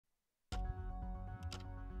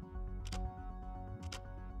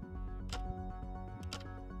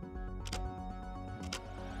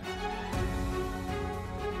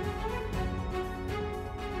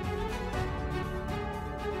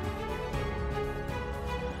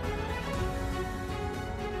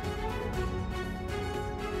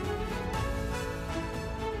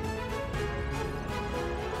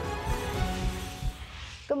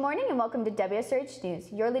Good morning and welcome to WSRH News,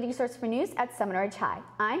 your leading source for news at Seminole Ridge High.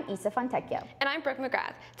 I'm Isa Fontecchio. And I'm Brooke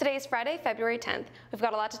McGrath. Today is Friday, February 10th. We've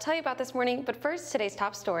got a lot to tell you about this morning, but first, today's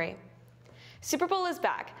top story. Super Bowl is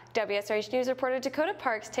back. WSRH News reporter Dakota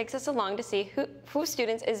Parks takes us along to see who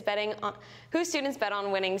students bet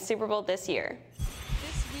on winning Super Bowl this year.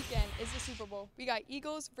 This weekend is the Super Bowl. We got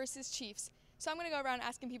Eagles versus Chiefs. So I'm going to go around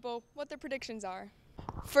asking people what their predictions are.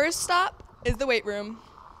 First stop is the weight room.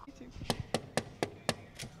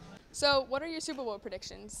 So what are your Super Bowl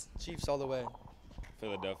predictions? Chiefs all the way.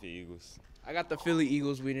 Philadelphia Eagles. I got the Philly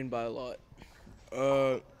Eagles winning by a lot.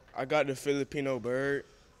 I got the Filipino bird.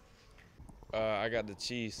 I got the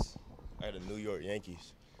Chiefs. I got the New York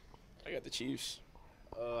Yankees. I got the Chiefs.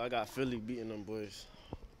 I got Philly beating them boys.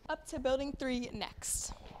 Up to Building 3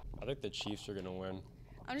 next. I think the Chiefs are gonna win.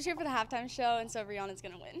 I'm just here for the halftime show, and so Rihanna's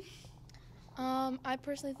gonna win. I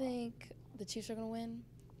personally think the Chiefs are gonna win.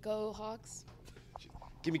 Go Hawks.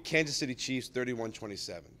 Give me Kansas City Chiefs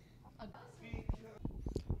 31-27.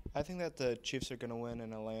 I think that the Chiefs are going to win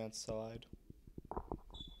in a landslide.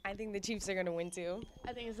 I think the Chiefs are going to win too.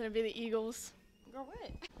 I think it's gonna be the Eagles. Girl,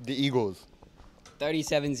 what? The Eagles.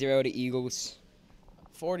 37-0 to Eagles.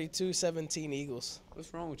 42-17 Eagles.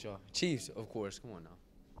 What's wrong with y'all? Chiefs, of course. Come on now.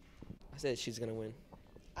 I said she's going to win.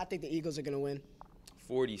 I think the Eagles are going to win.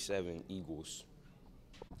 47 Eagles.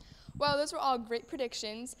 Well, those were all great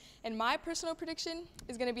predictions, and my personal prediction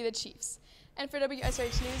is going to be the Chiefs. And for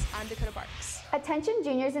WSRH News, I'm Dakota Parks. Attention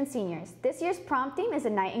juniors and seniors. This year's prom theme is A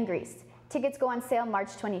Night in Greece. Tickets go on sale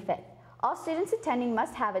March 25th. All students attending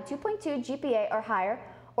must have a 2.2 GPA or higher,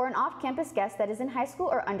 or an off-campus guest that is in high school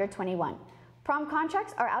or under 21. Prom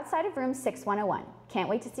contracts are outside of room 6101. Can't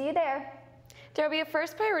wait to see you there. There will be a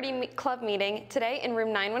First Priority Club meeting today in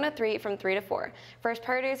room 9103 from 3 to 4. First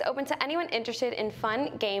Priority is open to anyone interested in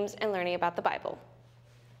fun, games, and learning about the Bible.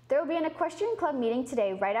 There will be an equestrian club meeting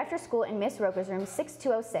today right after school in Miss Roca's room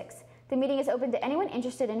 6206. The meeting is open to anyone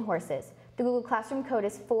interested in horses. The Google Classroom code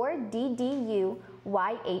is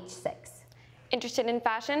 4DDUYH6. Interested in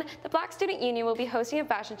fashion? The Black Student Union will be hosting a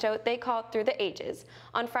fashion show they call Through the Ages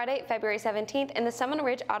on Friday, February 17th in the Seminole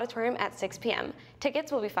Ridge Auditorium at 6 p.m.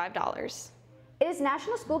 Tickets will be $5. It is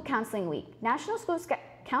National School Counseling Week. National School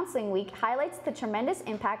Counseling Week highlights the tremendous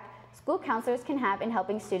impact school counselors can have in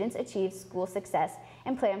helping students achieve school success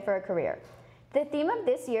and plan for a career. The theme of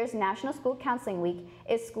this year's National School Counseling Week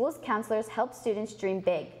is Schools Counselors Help Students Dream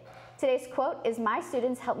Big. Today's quote is, "My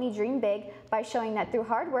students help me dream big by showing that through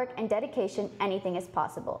hard work and dedication, anything is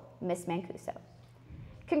possible." Miss Mancuso.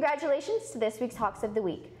 Congratulations to this week's Hawks of the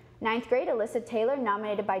Week. 9th grade Alyssa Taylor,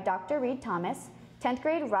 nominated by Dr. Reed Thomas. 10th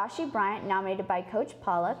grade Rashi Bryant, nominated by Coach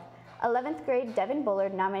Pollock. 11th grade Devin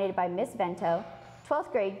Bullard, nominated by Miss Vento.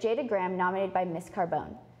 12th grade Jada Graham, nominated by Miss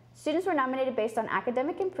Carbone. Students were nominated based on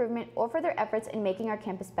academic improvement or for their efforts in making our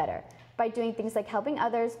campus better, by doing things like helping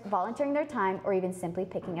others, volunteering their time, or even simply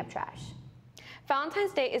picking up trash.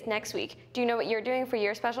 Valentine's Day is next week. Do you know what you're doing for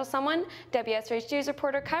your special someone? WSRH News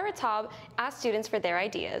reporter Kyra Taub asked students for their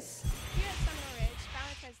ideas. Here at Seminole Ridge,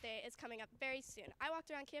 Valentine's Day is coming up very soon. I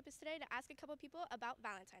walked around campus today to ask a couple people about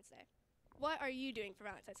Valentine's Day. What are you doing for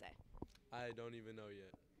Valentine's Day? I don't even know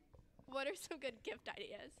yet. What are some good gift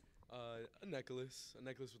ideas? A necklace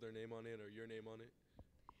with their name on it or your name on it.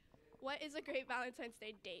 What is a great Valentine's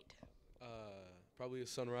Day date? Probably a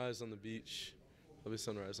sunrise on the beach.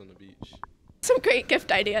 Some great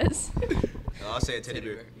gift ideas. I'll say a teddy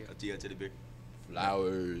bear. A teddy bear.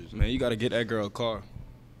 Flowers. Man, you gotta get that girl a car.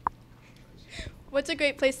 What's a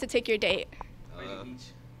great place to take your date?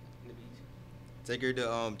 Take her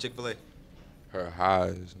to Chick-fil-A. Her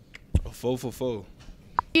highs. A 4 for 4. What are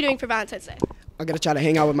you doing for Valentine's Day? I'm going to try to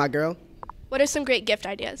hang out with my girl. What are some great gift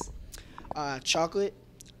ideas? Chocolate.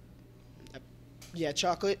 Yeah,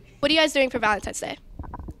 chocolate. What are you guys doing for Valentine's Day?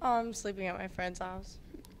 I'm sleeping at my friend's house.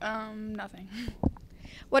 Nothing.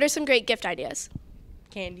 What are some great gift ideas?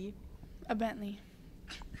 Candy. A Bentley.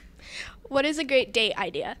 What is a great date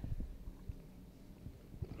idea?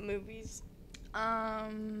 Movies.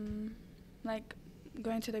 Like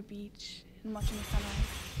going to the beach and watching the sunrise.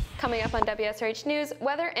 Coming up on WSRH News,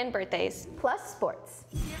 weather and birthdays. Plus sports.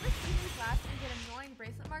 Do you ever sleep in class and get annoying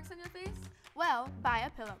bracelet marks on your face? Well, buy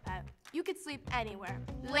a pillow pet. You could sleep anywhere.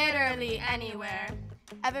 Literally anywhere.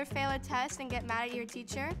 Ever fail a test and get mad at your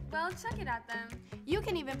teacher? Well, chuck it at them. You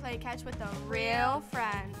can even play catch with a real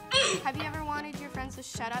friend. Have you ever wanted your friends to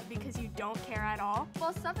shut up because you don't care at all?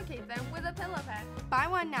 Well, suffocate them with a pillow pet. Buy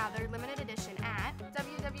one now. They're limited edition at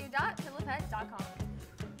www.pillowpet.com.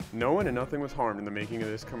 No one and nothing was harmed in the making of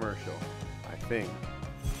this commercial, I think.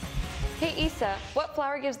 Hey Issa, what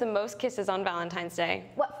flower gives the most kisses on Valentine's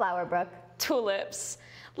Day? What flower, Brooke? Tulips.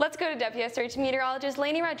 Let's go to WSRH meteorologist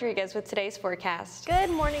Lainey Rodriguez with today's forecast. Good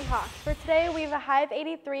morning, Hawks. For today, we have a high of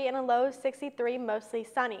 83 and a low of 63, mostly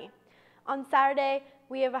sunny. On Saturday,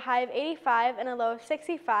 we have a high of 85 and a low of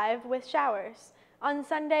 65 with showers. On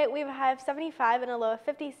Sunday, we have a high of 75 and a low of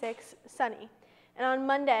 56, sunny. And on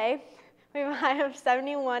Monday, we have a high of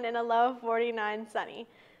 71 and a low of 49, sunny.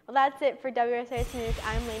 Well, that's it for WSRH News.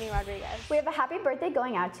 I'm Lainey Rodriguez. We have a happy birthday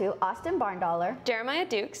going out to Austin Barndollar, Jeremiah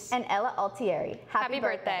Dukes, and Ella Altieri. Happy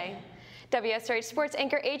birthday. WSRH Sports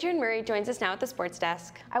anchor Adrian Murray joins us now at the sports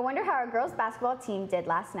desk. I wonder how our girls basketball team did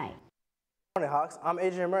last night. Good morning, Hawks. I'm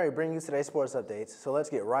Adrian Murray bringing you today's sports updates, so let's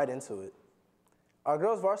get right into it. Our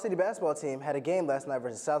girls varsity basketball team had a game last night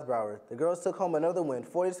versus South Broward. The girls took home another win,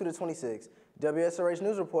 42-26. WSRH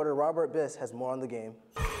News reporter Robert Biss has more on the game.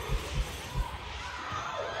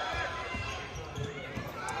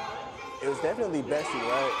 It was definitely Bessie,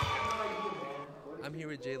 right? I'm here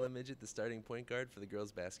with Jayla Midget, the starting point guard for the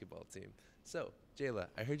girls basketball team. So, Jayla,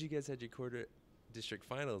 I heard you guys had your quarter district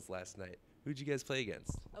finals last night. Who'd you guys play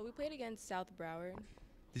against? We played against South Broward.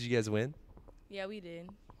 Did you guys win? Yeah, we did.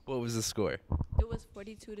 What was the score? It was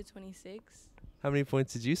 42-26. How many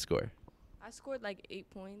points did you score? I scored like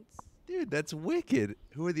 8 points. Dude, that's wicked.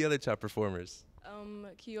 Who are the other top performers?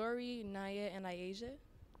 Kiori, Naya, and Iasia.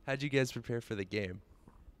 How'd you guys prepare for the game?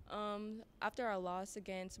 After our loss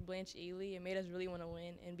against Blanche Ely, it made us really want to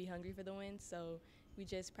win and be hungry for the win, so we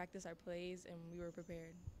just practiced our plays and we were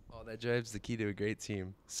prepared. Oh, that drives the key to a great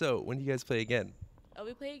team. So, when do you guys play again?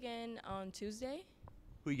 We play again on Tuesday.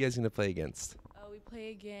 Who are you guys going to play against? We play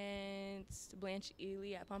against Blanche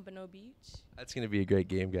Ely at Pompano Beach. That's going to be a great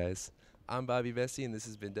game, guys. I'm Bobby Vesey, and this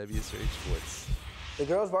has been WSRH Sports. The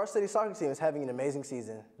girls varsity soccer team is having an amazing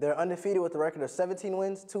season. They're undefeated with a record of 17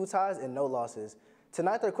 wins, 2 ties, and no losses.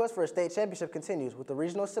 Tonight, their quest for a state championship continues with the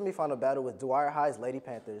regional semifinal battle with Dwyer High's Lady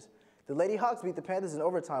Panthers. The Lady Hawks beat the Panthers in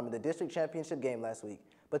overtime in the district championship game last week,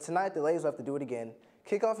 but tonight the ladies will have to do it again.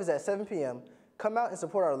 Kickoff is at 7 p.m. Come out and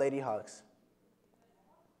support our Lady Hawks.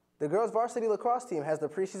 The girls varsity lacrosse team has the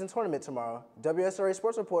preseason tournament tomorrow. WSRA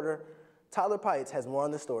sports reporter Tyler Pites has more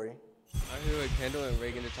on the story. I'm here with Kendall and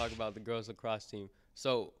Reagan to talk about the girls lacrosse team.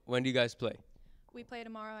 So, when do you guys play? We play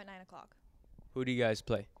tomorrow at 9 o'clock. Who do you guys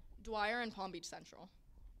play? Dwyer and Palm Beach Central.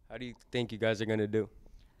 How do you think you guys are going to do?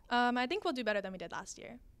 I think we'll do better than we did last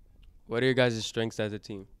year. What are your guys' strengths as a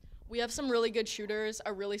team? We have some really good shooters,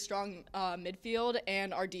 a really strong midfield,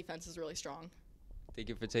 and our defense is really strong. Thank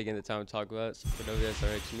you for taking the time to talk about us. For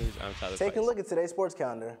WSRH News, I'm Tyler Taking a look at today's sports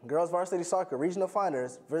calendar. Girls varsity soccer regional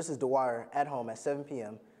finals versus Dwyer at home at 7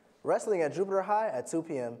 p.m. Wrestling at Jupiter High at 2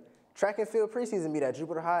 p.m. Track and field preseason meet at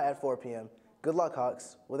Jupiter High at 4 p.m. Good luck,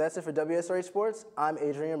 Hawks. Well, that's it for WSRH Sports. I'm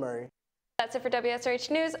Adrian Murray. That's it for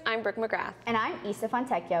WSRH News. I'm Brooke McGrath. And I'm Issa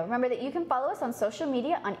Fontecchio. Remember that you can follow us on social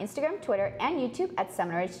media on Instagram, Twitter, and YouTube at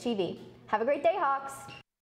Seminole Ridge TV. Have a great day, Hawks.